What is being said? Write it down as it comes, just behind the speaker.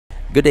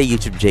Good day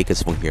YouTube, Jake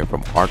Asmung here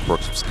from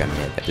Artworks of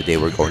Scannet, and today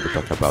we're going to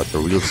talk about the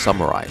real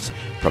samurais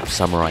from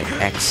Samurai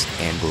X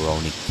and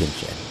Rurouni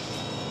Kenshin.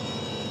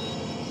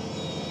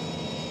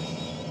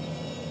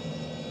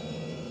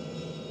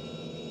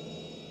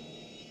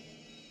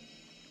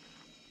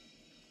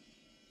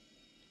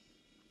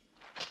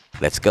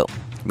 Let's go!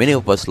 Many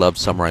of us love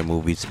samurai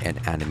movies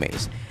and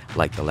animes,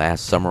 like The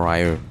Last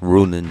Samurai,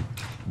 Rurouni,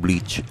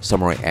 Bleach,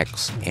 Samurai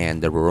X,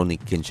 and the Rurouni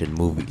Kenshin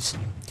movies.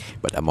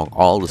 But among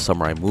all the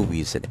samurai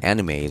movies and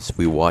animes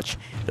we watch,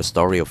 the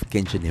story of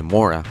Kenshin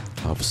Himura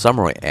of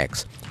Samurai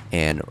X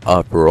and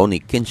of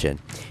Rurouni Kenshin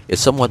is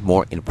somewhat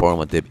more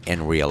informative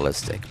and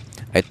realistic.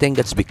 I think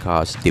that's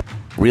because they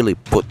really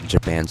put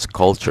Japan's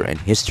culture and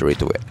history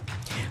to it.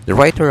 The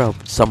writer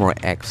of Samurai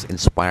X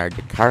inspired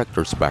the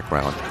character's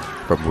background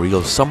from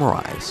real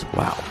samurais,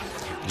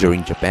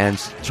 during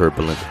Japan's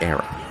turbulent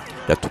era,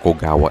 the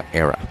Tokugawa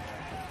era,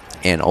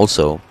 and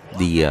also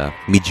the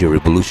Meiji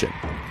Revolution.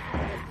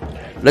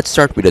 Let's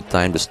start with the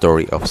time the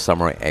story of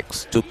Samurai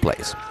X took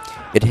place.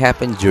 It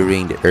happened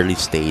during the early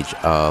stage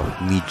of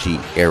Meiji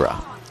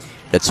era.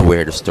 That's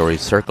where the story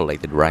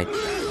circulated, right?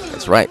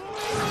 That's right.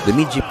 The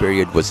Meiji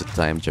period was the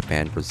time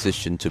Japan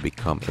transitioned to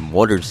become a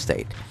modern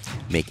state,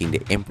 making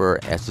the emperor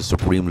as the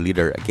supreme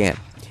leader again,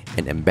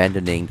 and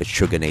abandoning the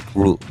shogunate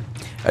rule.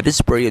 At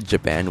this period,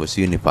 Japan was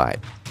unified.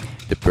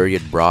 The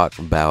period brought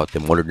about the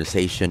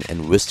modernization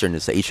and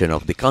westernization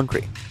of the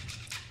country.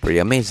 Pretty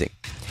amazing.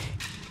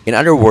 In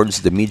other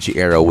words, the Meiji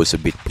era was a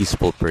bit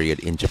peaceful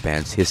period in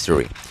Japan's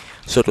history.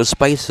 So to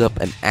spice up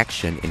an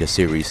action in the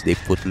series, they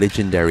put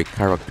legendary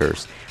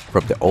characters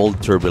from the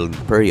old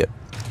turbulent period,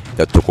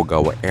 the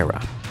Tokugawa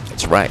era.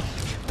 That's right,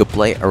 to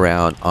play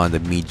around on the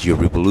Meiji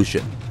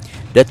Revolution.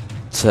 That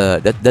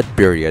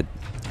period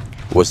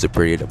was the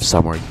period of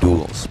samurai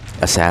duels,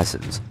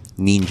 assassins,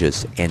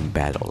 ninjas, and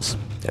battles.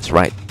 That's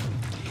right.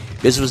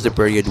 This was the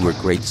period where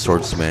great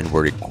swordsmen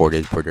were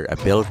recorded for their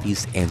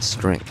abilities and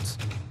strengths.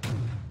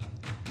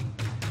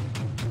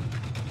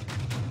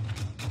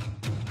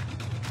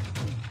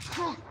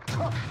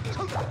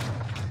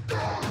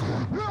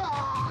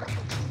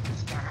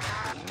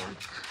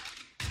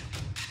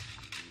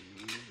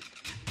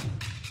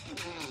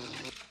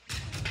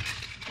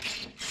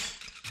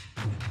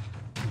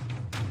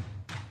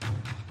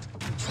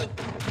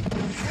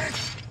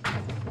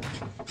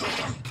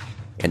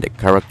 And the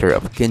character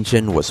of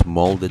Kenshin was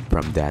molded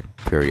from that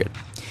period.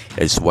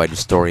 That is why the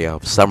story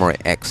of Samurai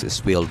X is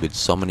filled with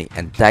so many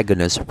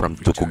antagonists from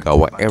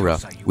Tokugawa era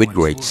with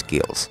great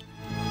skills.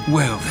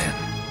 Well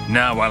then,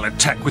 now I'll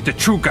attack with the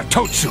true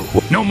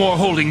Gatotsu. No more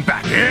holding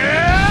back.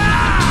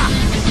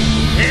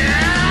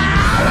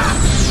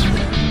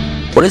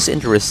 What is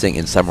interesting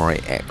in Samurai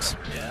X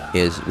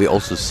is we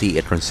also see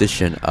a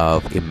transition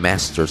of a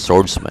master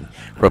swordsman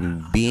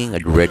from being a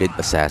dreaded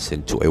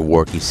assassin to a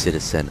worthy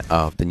citizen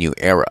of the new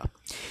era.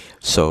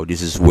 So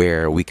this is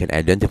where we can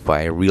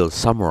identify real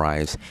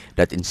samurais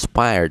that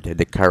inspired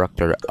the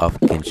character of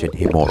Kenshin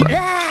Himura.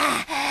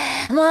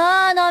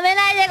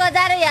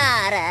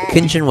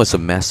 Kenshin was a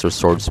master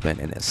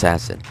swordsman and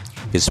assassin.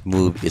 His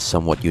move is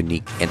somewhat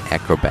unique and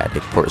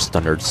acrobatic for a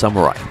standard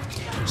samurai.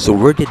 So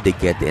where did they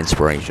get the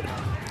inspiration?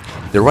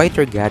 The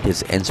writer got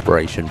his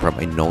inspiration from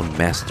a known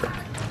master,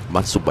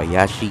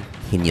 Matsubayashi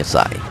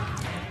Hinyasai.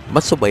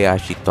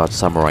 Matsubayashi taught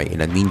samurai in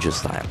a ninja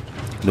style.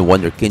 No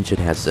wonder Kenshin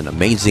has an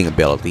amazing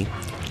ability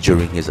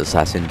during his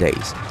assassin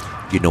days.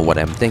 You know what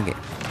I'm thinking?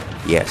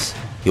 Yes,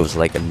 he was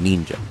like a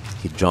ninja.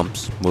 He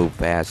jumps, moves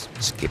fast,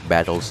 skips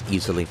battles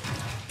easily,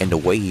 and the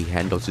way he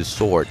handles his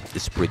sword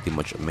is pretty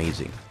much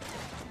amazing.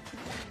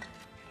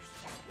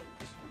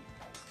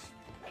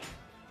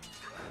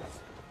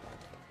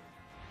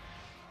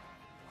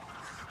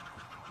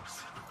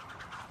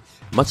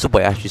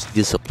 Matsubayashi's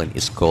discipline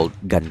is called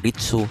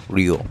Ganritsu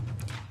Ryo,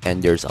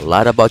 and there's a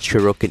lot about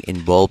shuriken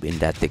involved in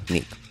that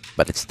technique,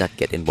 but let's not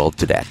get involved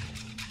to that.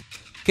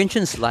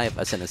 Kenshin's life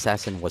as an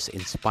assassin was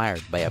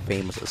inspired by a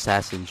famous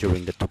assassin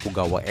during the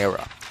Tokugawa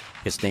era.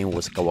 His name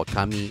was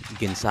Kawakami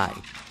Gensai.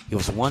 He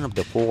was one of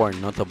the four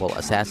notable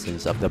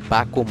assassins of the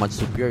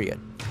Bakumatsu period.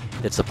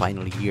 That's the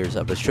final years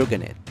of the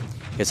shogunate.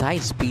 His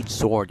high-speed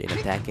sword in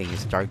attacking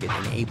his target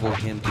enabled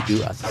him to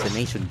do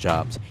assassination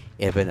jobs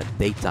even at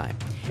daytime.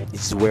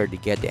 This is where they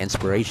get the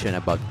inspiration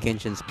about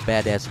Kenshin's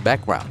badass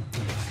background.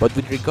 But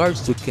with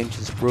regards to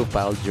Kenshin's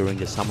profile during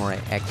the Samurai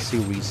X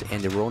series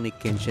and the Rurouni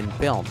Kenshin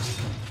films,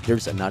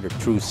 there's another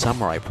true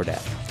samurai for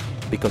that.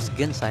 Because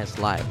Gensai's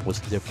life was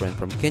different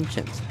from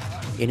Kenshin's.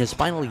 In his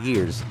final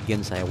years,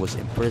 Gensai was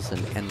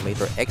imprisoned and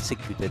later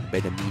executed by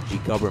the Meiji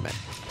government.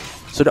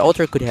 So the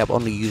author could have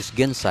only used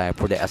Gensai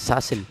for the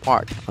assassin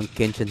part on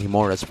Kenshin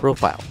Himura's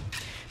profile.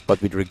 But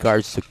with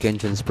regards to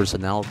Kenshin's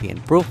personality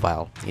and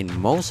profile, in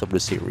most of the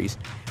series,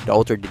 the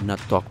author did not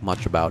talk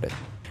much about it.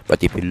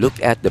 But if you look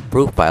at the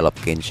profile of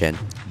Kenshin,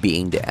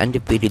 being the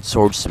undefeated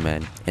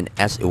swordsman and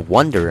as a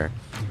wanderer,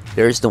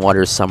 there is no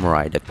other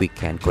samurai that we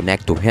can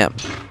connect to him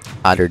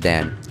other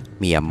than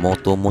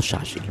Miyamoto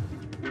Musashi.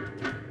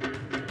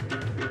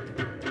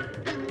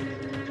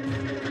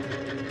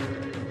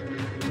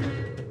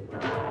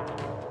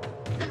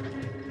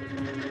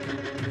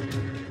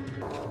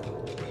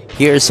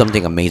 Here is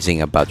something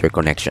amazing about their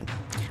connection.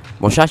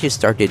 Musashi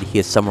started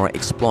his samurai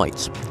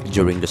exploits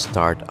during the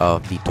start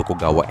of the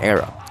Tokugawa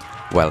era,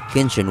 while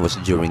Kenshin was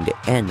during the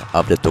end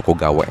of the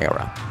Tokugawa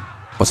era.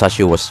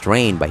 Musashi was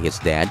trained by his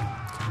dad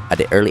at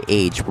the early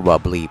age,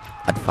 probably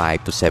at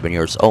 5 to 7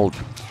 years old,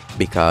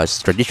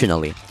 because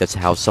traditionally that's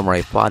how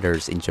samurai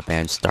fathers in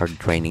Japan started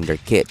training their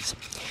kids.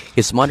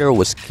 His mother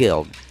was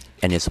killed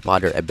and his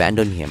father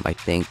abandoned him, I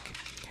think,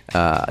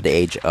 at the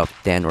age of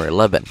 10 or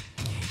 11.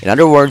 In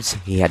other words,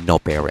 he had no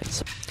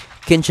parents.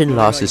 Kenshin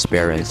lost his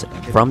parents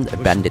from a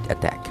bandit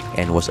attack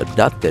and was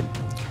adopted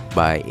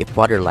by a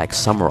father-like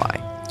samurai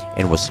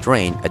and was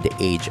trained at the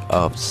age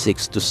of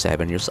 6 to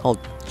 7 years old,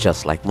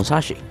 just like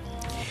Musashi.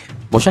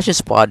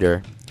 Musashi's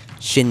father,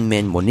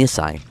 Shinmin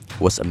Monisai,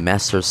 was a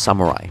master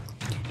samurai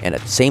and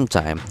at the same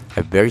time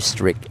a very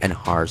strict and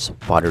harsh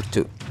father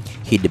too.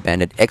 He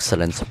demanded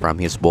excellence from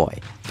his boy,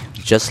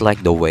 just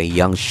like the way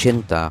young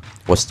Shinta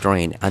was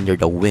trained under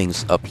the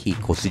wings of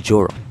Hiko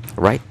Sujiro,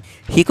 right?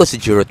 Hiko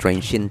Sujiro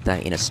trained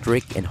Shinta in a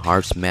strict and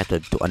harsh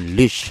method to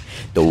unleash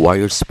the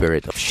warrior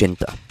spirit of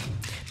Shinta,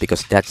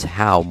 because that's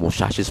how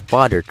Musashi's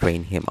father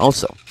trained him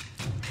also.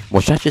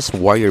 Musashi's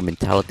warrior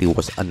mentality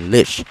was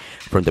unleashed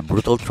from the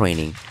brutal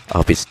training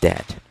of his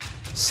dad,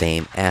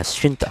 same as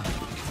Shinta.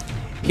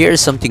 Here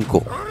is something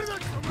cool.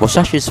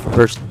 Musashi's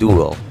first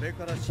duel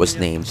was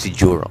named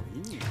Sujiro.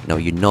 Now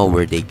you know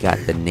where they got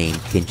the name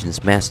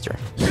Kenshin's master,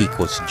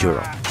 Hiko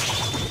Sujiro.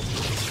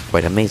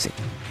 Quite amazing.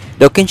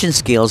 Though Kenshin's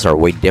skills are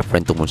way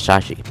different to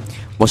Musashi,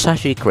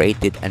 Musashi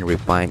created and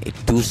refined a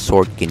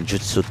two-sword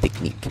kenjutsu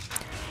technique,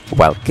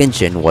 while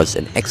Kenshin was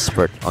an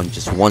expert on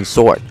just one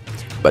sword,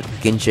 but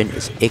Kenshin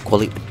is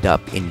equally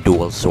adept in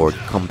dual sword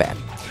combat,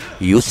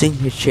 using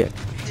his shield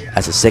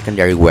as a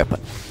secondary weapon.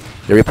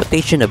 The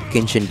reputation of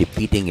Kenshin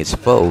defeating his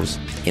foes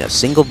in a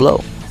single blow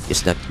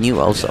is not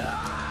new also.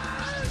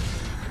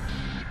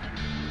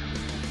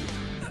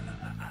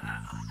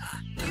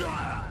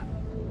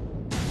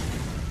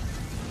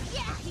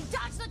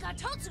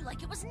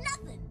 Like it was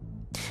nothing.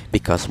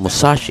 Because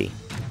Musashi,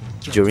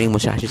 during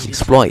Musashi's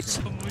exploits,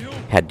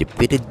 had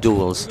defeated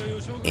duels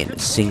in a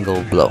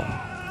single blow.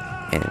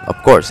 And of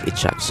course, it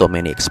shocked so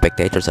many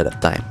spectators at the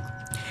time.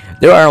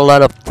 There are a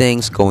lot of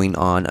things going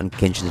on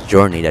Kenshin's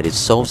journey that is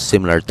so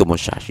similar to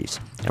Musashi's,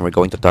 and we're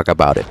going to talk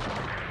about it.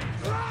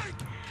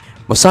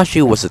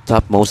 Musashi was the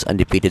topmost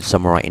undefeated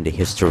samurai in the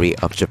history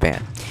of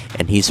Japan,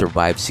 and he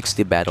survived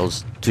 60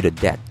 battles to the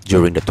death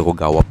during the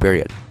Tokugawa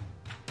period.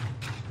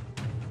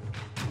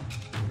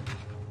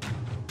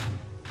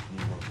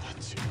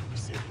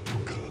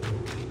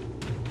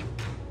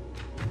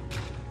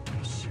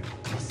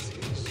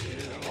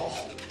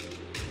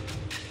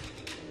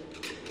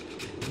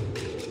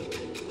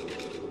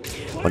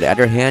 On the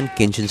other hand,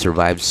 Kenshin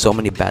survived so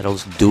many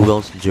battles,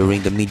 duels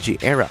during the Meiji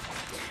era.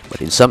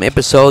 But in some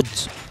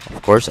episodes,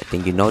 of course, I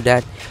think you know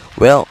that,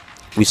 well,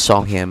 we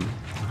saw him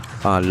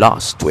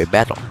lost to a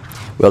battle.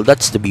 Well,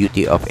 that's the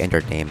beauty of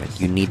entertainment.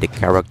 You need the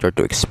character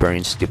to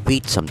experience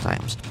defeat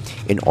sometimes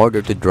in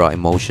order to draw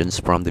emotions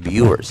from the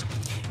viewers.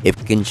 If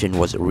Kenshin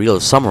was a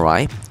real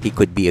samurai, he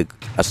could be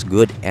as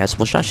good as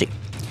Musashi.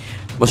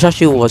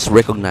 Musashi was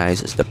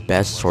recognized as the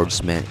best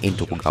swordsman in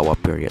Tokugawa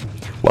period,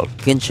 while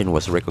Kenshin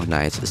was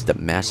recognized as the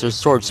master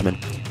swordsman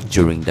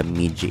during the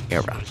Meiji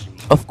era.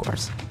 Of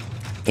course,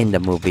 in the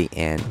movie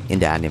and in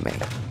the anime.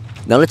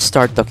 Now let's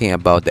start talking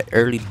about the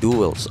early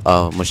duels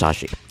of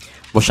Musashi.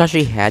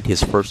 Musashi had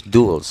his first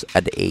duels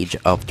at the age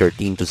of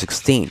 13 to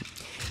 16.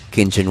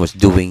 Kenshin was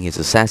doing his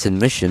assassin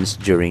missions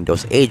during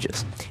those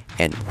ages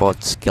and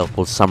fought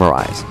skillful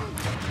samurais.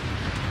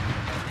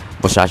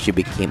 Musashi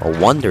became a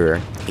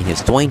wanderer in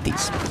his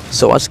 20s,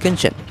 so was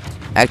Kenshin.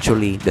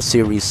 Actually, the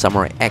series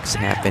Samurai X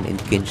happened in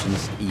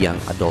Kenshin's young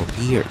adult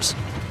years.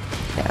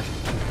 Yeah,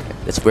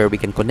 that's where we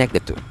can connect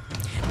the two.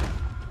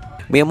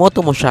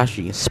 Miyamoto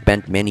Musashi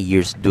spent many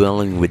years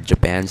dueling with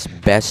Japan's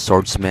best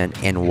swordsmen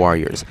and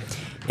warriors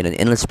in an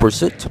endless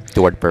pursuit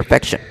toward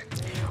perfection,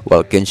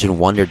 while Kenshin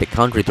wandered the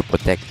country to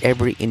protect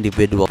every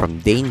individual from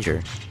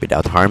danger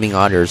without harming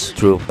others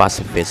through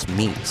pacifist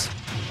means.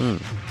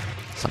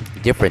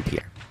 Something different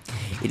here.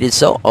 It is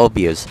so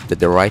obvious that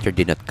the writer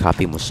did not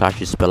copy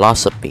Musashi's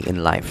philosophy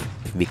in life,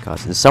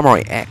 because in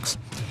Samurai X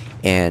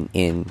and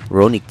in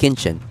Rurouni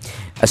Kenshin,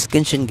 as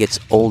Kenshin gets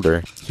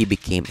older, he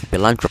became a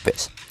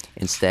philanthropist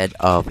instead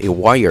of a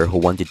warrior who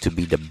wanted to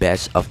be the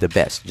best of the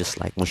best, just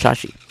like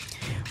Musashi.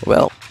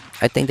 Well,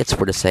 I think that's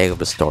for the sake of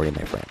the story,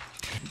 my friend.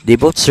 They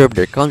both served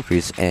their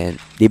countries and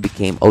they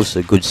became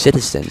also good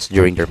citizens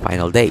during their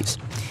final days.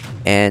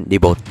 And they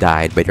both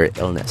died by their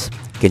illness.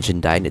 Kenshin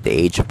died at the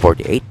age of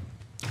 48,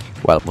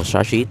 while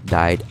Musashi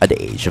died at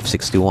the age of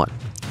 61.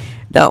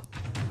 Now,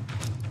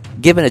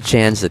 given a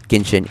chance that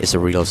Kenshin is a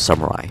real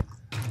samurai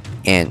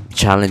and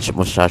challenged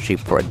Musashi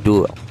for a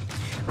duel,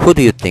 who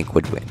do you think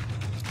would win?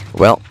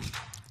 Well,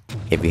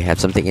 if you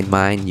have something in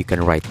mind, you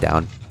can write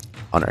down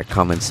on our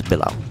comments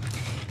below.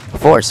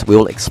 Of course, we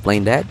will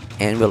explain that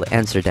and we'll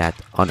answer that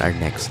on our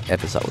next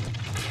episode.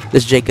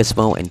 This is Jake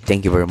Casmo and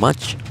thank you very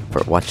much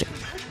for watching.